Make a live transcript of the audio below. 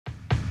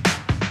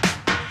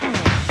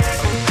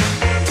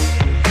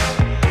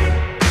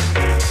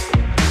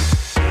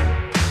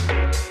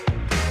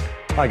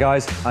Hi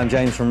guys, I'm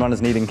James from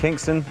Runners Need in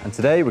Kingston, and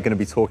today we're going to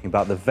be talking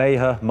about the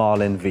Veja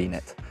Marlin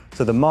V-Knit.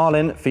 So the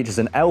Marlin features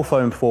an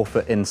L-foam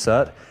forefoot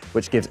insert,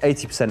 which gives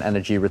 80%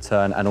 energy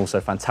return and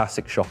also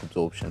fantastic shock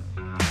absorption.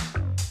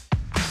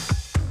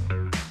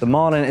 The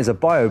Marlin is a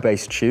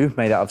bio-based shoe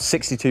made out of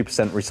 62%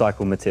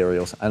 recycled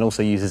materials and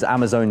also uses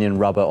Amazonian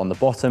rubber on the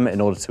bottom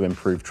in order to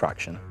improve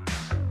traction.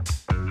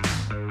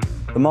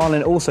 The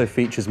Marlin also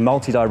features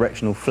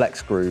multi-directional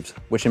flex grooves,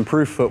 which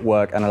improve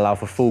footwork and allow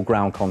for full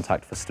ground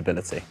contact for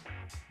stability.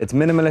 Its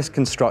minimalist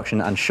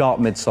construction and sharp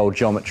midsole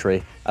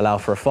geometry allow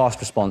for a fast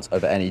response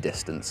over any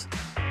distance.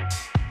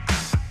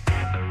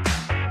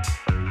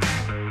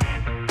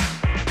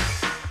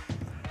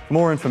 For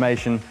more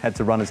information, head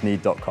to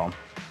runnersneed.com.